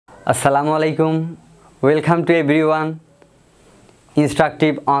Assalamu alaikum. Welcome to everyone.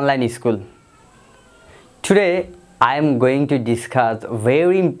 Instructive Online School. Today I am going to discuss a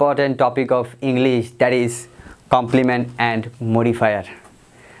very important topic of English, that is complement and modifier.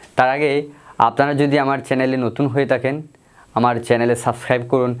 তার আগে আপনারা যদি আমার চ্যানেলে নতুন হয়ে থাকেন আমার চ্যানেলে সাবস্ক্রাইব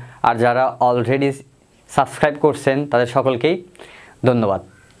করুন, আর যারা অলরেডি সাবস্ক্রাইব করছেন তাদের সকলকেই ধন্যবাদ।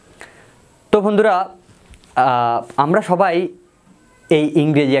 তো বন্ধুরা, আমরা সবাই এই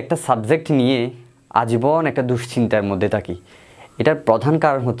ইংরেজি একটা সাবজেক্ট নিয়ে আজীবন একটা দুশ্চিন্তার মধ্যে থাকি। এটার প্রধান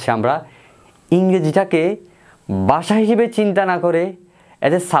কারণ হচ্ছে আমরা ইংরেজিটাকে ভাষা হিসেবে চিন্তা না করে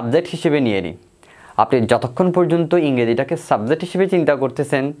এজ এ সাবজেক্ট হিসেবে নিয়ে নিই। আপনি যতক্ষণ পর্যন্ত ইংরেজিটাকে সাবজেক্ট হিসেবে চিন্তা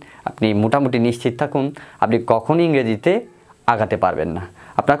করতেছেন আপনি মোটামুটি নিশ্চিত থাকুন আপনি কখনই ইংরেজিতে আগাতে পারবেন না।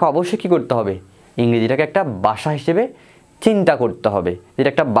 আপনাকে অবশ্যই কী করতে হবে, ইংরেজিটাকে একটা ভাষা হিসেবে চিন্তা করতে হবে। যেটা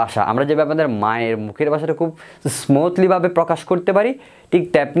একটা ভাষা, আমরা যেভাবে আমাদের মায়ের মুখের ভাষাটা খুব স্মুথলিভাবে প্রকাশ করতে পারি, ঠিক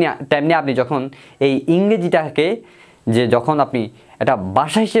তেমনি আপনি যখন এই ইংরেজিটাকে যখন আপনি একটা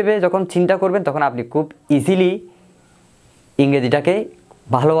ভাষা হিসেবে যখন চিন্তা করবেন তখন আপনি খুব ইজিলি ইংরেজিটাকে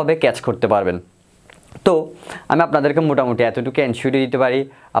ভালোভাবে ক্যাচ করতে পারবেন। তো আমি আপনাদেরকে মোটামুটি এতটুকু এনশিওর দিতে পারি,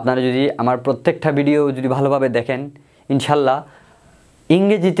 আপনারা যদি আমার প্রত্যেকটা ভিডিও যদি ভালোভাবে দেখেন ইনশাল্লাহ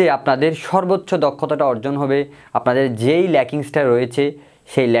ইংরেজিতে আপনাদের সর্বোচ্চ দক্ষতাটা অর্জন হবে। আপনাদের যেই ল্যাকিংসটা রয়েছে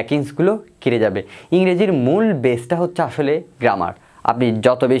সেই ল্যাকিংসগুলো কেটে যাবে। ইংরেজির মূল বেসটা হচ্ছে আসলে গ্রামার। আপনি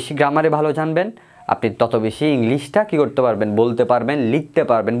যত বেশি গ্রামারে ভালো জানবেন আপনি তত বেশি ইংলিশটা কী করতে পারবেন, বলতে পারবেন, লিখতে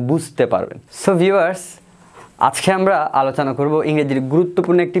পারবেন, বুঝতে পারবেন। সো ভিউয়ার্স, আজকে আমরা আলোচনা করব ইংরেজির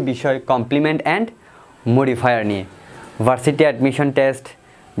গুরুত্বপূর্ণ একটি বিষয় কমপ্লিমেন্ট অ্যান্ড মডিফায়ার নিয়ে। ভার্সিটি অ্যাডমিশন টেস্ট,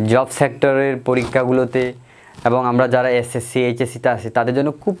 জব সেক্টরের পরীক্ষাগুলোতে এবং আমরা যারা এসএসসি এইচএসসিতে আছি তাদের জন্য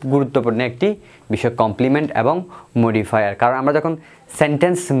খুব গুরুত্বপূর্ণ একটি বিষয় কমপ্লিমেন্ট এবং মডিফায়ার। কারণ আমরা যখন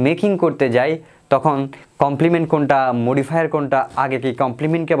সেন্টেন্স মেকিং করতে যাই তখন কমপ্লিমেন্ট কোনটা, মডিফায়ার কোনটা, আগে কি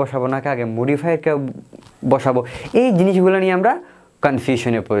কমপ্লিমেন্টকে বসাবো নাকি আগে মডিফায়ারকে বসাবো, এই জিনিসগুলো নিয়ে আমরা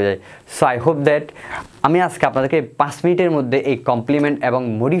কনফিউশনে পড়ে যাই। সো আই হোপ দ্যাট আমি আজকে আপনাদেরকে 5 মিনিটের মধ্যে এই কমপ্লিমেন্ট এবং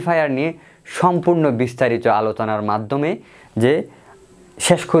মডিফায়ার নিয়ে সম্পূর্ণ বিস্তারিত আলোচনার মাধ্যমে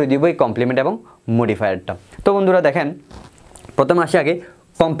শেষ করে দিব এই কমপ্লিমেন্ট এবং মডিফায়ারটা। তো বন্ধুরা দেখেন, প্রথমে আসি আগে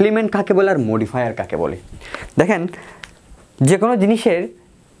কমপ্লিমেন্ট কাকে বলে আর মডিফায়ার কাকে বলে। দেখেন, যে কোনো জিনিসের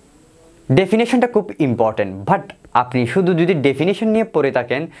ডেফিনেশনটা খুব ইম্পর্টেন্ট, বাট আপনি শুধু যদি ডেফিনেশন নিয়ে পড়ে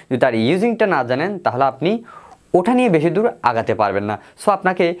থাকেন, যদি তার ইউজিংটা না জানেন তাহলে আপনি ওটা নিয়ে বেশি দূর আগাতে পারবেন না। সো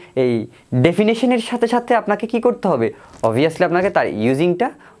আপনাকে এই ডেফিনেশনের সাথে সাথে আপনাকে কি করতে হবে, অবভিয়াসলি আপনাকে তার ইউজিংটা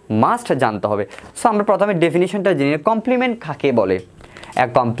মাস্ট জানতে হবে। সো আমরা প্রথমে ডেফিনেশনটা জেনে কমপ্লিমেন্ট কাকে বলে। A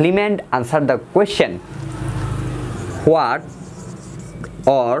complement answer the question what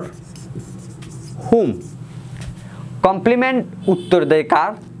or whom. Complement উত্তর দেয়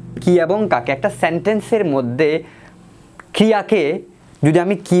কার, কি এবং কাকে। একটা সেন্টেন্সের মধ্যে ক্রিয়াকে যদি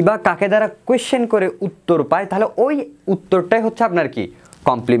আমি কি বা কাকে দ্বারা কোয়েশ্চেন করে উত্তর পাই তাহলে ওই উত্তরটাই হচ্ছে আপনার কি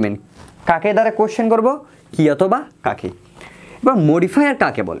কমপ্লিমেন্ট। কাকে দ্বারা কোয়েশ্চেন করব, কি অথবা কাকে। এবার মডিফায়ার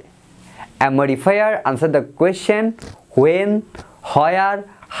কাকে বলে। A modifier answer the question when, where,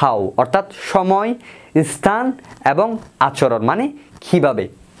 how, অর্থাৎ সময়, স্থান এবং আচরণ, মানে কিভাবে।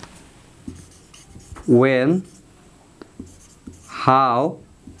 ওয়েন, হাউ,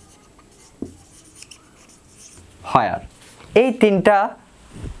 হোয়ার, এই তিনটা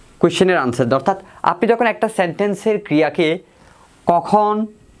কোয়েশ্চেনের আনসার। অর্থাৎ আপনি যখন একটা সেন্টেন্সের ক্রিয়াকে কখন,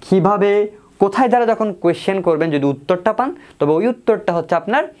 কিভাবে, কোথায় দ্বারা যখন কোয়েশ্চেন করবেন, যদি উত্তরটা পান তবে ওই উত্তরটা হচ্ছে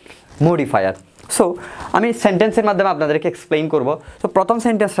আপনার মডিফায়ার। সো আমি সেন্টেন্সের মাধ্যমে আপনাদেরকে এক্সপ্লেইন করব। তো প্রথম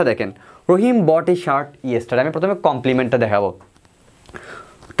সেন্টেন্সটা দেখেন, রহিম বট এ শার্ট ইয়েস্টারডে। আমি প্রথমে কমপ্লিমেন্টটা দেখাবো।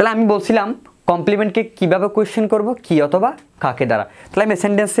 তাহলে আমি বলছিলাম কমপ্লিমেন্টকে কীভাবে কোয়েশ্চেন করব, কি অথবা কাকে দ্বারা। তাহলে আমি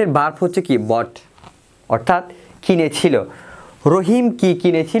সেন্টেন্সের ভার্ব হচ্ছে কি বট, অর্থাৎ কিনেছিল। রহিম কি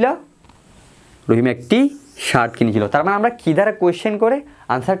কিনেছিল, রহিম একটি শার্ট কিনেছিল। তার মানে আমরা কী দ্বারা কোয়েশ্চেন করে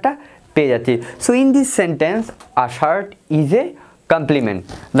আনসারটা পেয়ে যাচ্ছি। So in this sentence a shirt is a complement.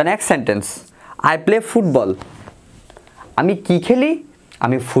 The next sentence, I play football. আমি কি খেলি,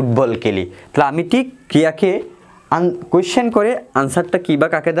 আমি ফুটবল খেলি। তাহলে আমি ঠিক ক্রিয়াকে কোয়েশ্চেন করে আনসারটা কী বা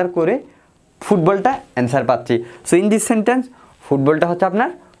কাকে দ্বারা করে ফুটবলটা অ্যান্সার পাচ্ছি। সো ইন দিস সেন্টেন্স ফুটবলটা হচ্ছে আপনার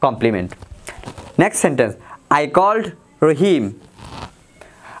complement. Next sentence, I called রহিম।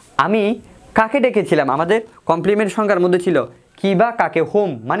 আমি কাকে ডেকেছিলাম, আমাদের কমপ্লিমেন্ট সংখ্যার মধ্যে ছিল কি বা কাকে, হোম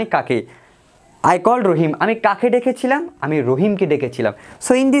মানে কাকে। আই কল্ড রহিম, আমি কাকে ডেকেছিলাম, আমি রহিমকে ডেকেছিলাম।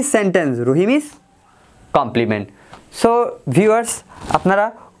 So in this sentence Rahim is complement. So viewers, আপনারা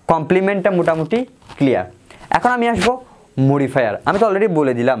কমপ্লিমেন্টটা মোটামুটি ক্লিয়ার। এখন আমি আসবো মডিফায়ার। আমি তো অলরেডি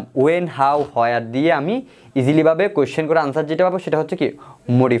বলে দিলাম ওয়েন, হাউ, হোয়ার দিয়ে আমি ইজিলিভাবে কোয়েশ্চেন করে আনসার যেটা পাবো সেটা হচ্ছে কি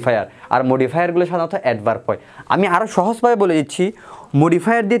মডিফায়ার। আর মডিফায়ারগুলো সাধারণত অ্যাডভার্ব হয়। আমি আরও সহজভাবে বলে দিচ্ছি,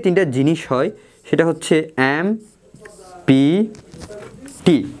 মডিফায়ার দিয়ে তিনটা জিনিস হয়, সেটা হচ্ছে এম, পি,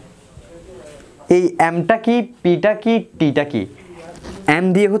 টি। এই এমটা কি, পিটা কি, টিটা কি? এম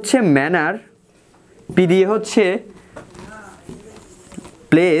দিয়ে হচ্ছে ম্যানার, পি দিয়ে হচ্ছে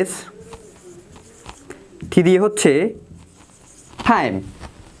প্লেস, টি দিয়ে হচ্ছে টাইম।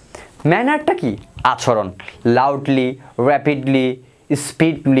 ম্যানারটা কি? আচরণ। Loudly, rapidly,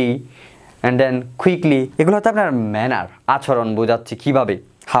 speedily and then quickly, এগুলো হচ্ছে আপনার ম্যানার, আচরণ বোঝাচ্ছে কীভাবে।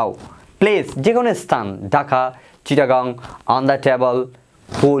 হাউ, প্লেস, যে কোনো স্থান, Dhaka, Chittagong, on the table,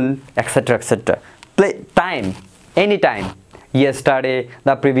 pool, etcetera etcetera. Time, any time, yesterday,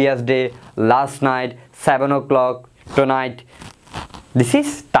 the previous day, last night, 7 o'clock, tonight, this is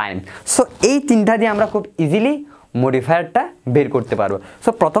time. So এই তিনটা দিয়ে আমরা খুব ইজিলি মডিফায়ারটা বের করতে পারবো। সো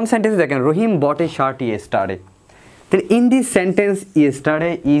প্রথম সেন্টেন্স দেখেন, রহিম বট এ শার্ট ইয়েস্টারডে। তাহলে in this sentence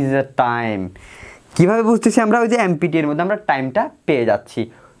yesterday is a time. কীভাবে বুঝতেছি আমরা? ওই যে এমপিটি এর মধ্যে আমরা টাইমটা পেয়ে যাচ্ছি,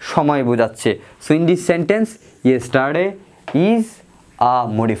 সময় বোঝাচ্ছে। So in this sentence yesterday is a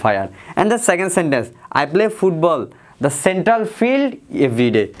modifier. And the second sentence, I play football the central field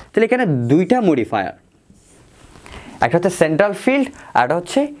everyday. তাহলে এখানে দুইটা মডিফায়ার, একটা হচ্ছে সেন্ট্রাল ফিল্ড আর একটা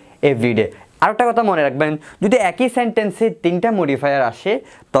হচ্ছে এভরিডে। আর একটা কথা মনে রাখবেন, যদি একই সেন্টেন্সে তিনটা মডিফায়ার আসে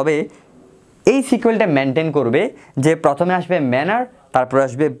তবে এই সিকুয়েলটা মেনটেন করবে যে প্রথমে আসবে ম্যানার, তারপর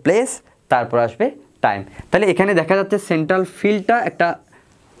আসবে প্লেস, তারপর আসবে টাইম। তাহলে এখানে দেখা যাচ্ছে সেন্ট্রাল ফিল্ডটা একটা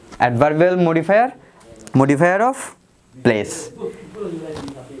adverbial modifier, modifier of place.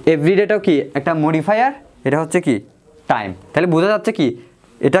 এভরিডেটাও কি একটা মডিফায়ার, এটা হচ্ছে কি টাইম। তাহলে বোঝা যাচ্ছে কি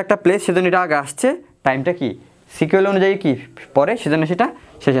এটা একটা প্লেস, সেজন্য এটা আগে আসছে, টাইমটা কি সিকুয়েল অনুযায়ী কি পরে, সেজন্য সেটা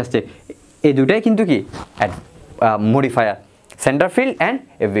শেষ আসছে। এই দুটাই কিন্তু কি modifier, centre filled and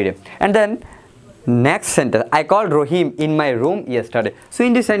everyday. And then next sentence, I call Rahim in my room yesterday. So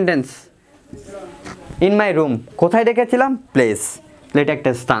in this sentence, in my room, কোথায় ডেকেছিলাম? প্লেস, এটা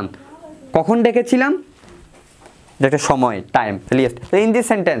একটা স্থান। কখন ডেকেছিলাম? এটা একটা সময়, টাইম। তাহলে in this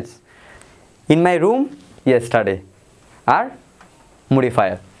sentence, in my room yesterday R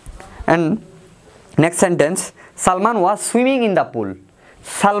modifier. And next sentence, Salman was swimming in the pool.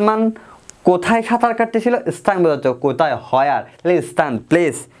 Salman কোথায় সাঁতার কাটতেছিল? স্থান বোঝাচ্ছে, কোথায়, হয়ার, তাহলে স্থান,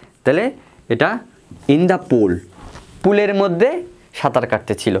 প্লেস। তাহলে এটা ইন দ্য পুল, পুলের মধ্যে সাঁতার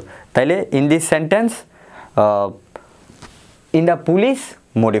কাটতেছিল। তাইলে in this sentence in the pool is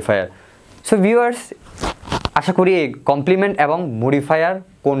modifier. So viewers, আশা করি এই কমপ্লিমেন্ট এবং মডিফায়ার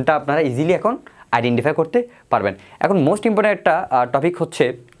কোনটা আপনারা ইজিলি এখন আইডেন্টিফাই করতে পারবেন। এখন মোস্ট ইম্পর্ট্যান্ট একটা টপিক হচ্ছে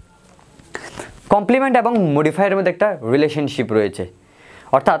কমপ্লিমেন্ট এবং মডিফায়ারের মধ্যে একটা রিলেশনশিপ রয়েছে।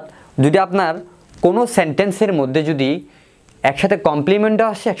 অর্থাৎ যদি আপনার কোনো সেন্টেন্সের মধ্যে যদি একসাথে কমপ্লিমেন্টও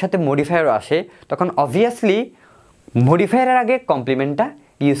আসে, একসাথে মডিফায়ারও আসে, তখন অবভিয়াসলি মডিফায়ারের আগে কমপ্লিমেন্টটা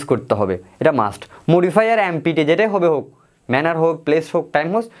ইউজ করতে হবে, এটা মাস্ট। মডিফায়ার এমপিটি যেটাই হবে হোক, ম্যানার হোক, প্লেস হোক, টাইম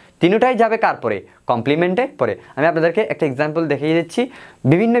হোক, তিনটাই যাবে কার পরে? কমপ্লিমেন্টের পরে। আমি আপনাদেরকে একটা এক্সাম্পল দেখিয়ে দিচ্ছি।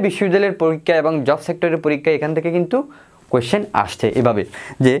 বিভিন্ন বিশ্ববিদ্যালয়ের পরীক্ষা এবং জব সেক্টরের পরীক্ষা এখান থেকে কিন্তু কোয়েশ্চেন আসছে এভাবে,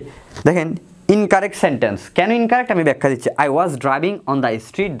 যে দেখেন ইনকারেক্ট সেন্টেন্স। কেন ইনকারেক্ট আমি ব্যাখ্যা দিচ্ছি। I was driving on the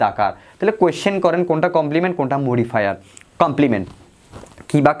street ঢাকার। তাহলে কোয়েশ্চেন করেন কোনটা কমপ্লিমেন্ট, কোনটা মডিফায়ার। কমপ্লিমেন্ট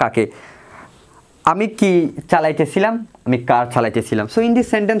কি বা কাকে? আমি কি চালাইতেছিলাম? আমি কার চালাইতেছিলাম। So in this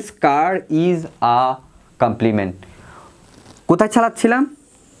sentence car is a complement. কোথায় চালাচ্ছিলাম?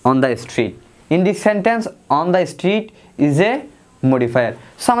 On the street. In this sentence on the street is a modifier.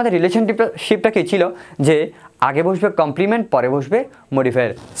 So আমাদের রিলেশনশিপটা কি ছিল যে আগে বসবে কমপ্লিমেন্ট, পরে বসবে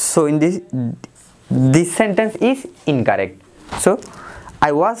modifier. So in this sentence is incorrect. So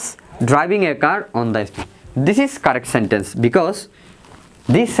I was driving A car on the street, this is correct sentence because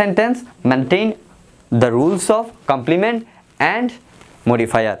this sentence maintain the rules of complement and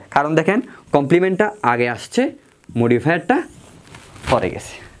modifier. কারণ দেখেন কমপ্লিমেন্টটা আগে আসছে, মডিফায়ারটা পরে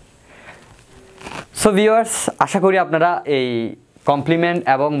গেছে। So viewers, আশা করি আপনারা এই complement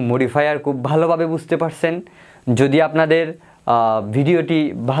এবং মডিফায়ার খুব ভালোভাবে বুঝতে পারছেন। যদি আপনাদের ভিডিওটি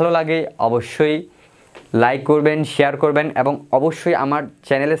ভালো লাগে অবশ্যই লাইক করবেন, শেয়ার করবেন এবং অবশ্যই আমার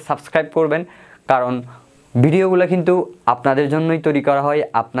চ্যানেলে সাবস্ক্রাইব করবেন, কারণ ভিডিওগুলো কিন্তু আপনাদের জন্যই তৈরি করা হয়,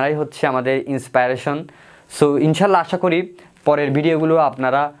 আপনারাই হচ্ছে আমাদের ইন্সপায়ারেশন। সো ইনশাল্লাহ আশা করি পরের ভিডিওগুলো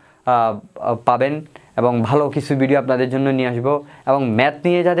আপনারা পাবেন এবং ভালো কিছু ভিডিও আপনাদের জন্য নিয়ে আসবো। এবং ম্যাথ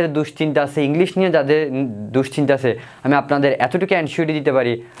নিয়ে যাদের দুশ্চিন্তা আছে, ইংলিশ নিয়ে যাদের দুশ্চিন্তা আছে, আমি আপনাদের এতটুকু অ্যানশিওরিটি দিতে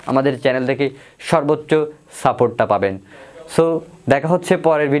পারি, আমাদের চ্যানেল থেকে সর্বোচ্চ সাপোর্টটা পাবেন। সো দেখা হচ্ছে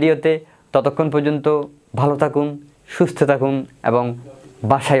পরের ভিডিওতে। ততক্ষণ পর্যন্ত ভালো থাকুন, সুস্থ থাকুন এবং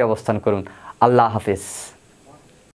বাসায় অবস্থান করুন। আল্লাহ হাফেজ।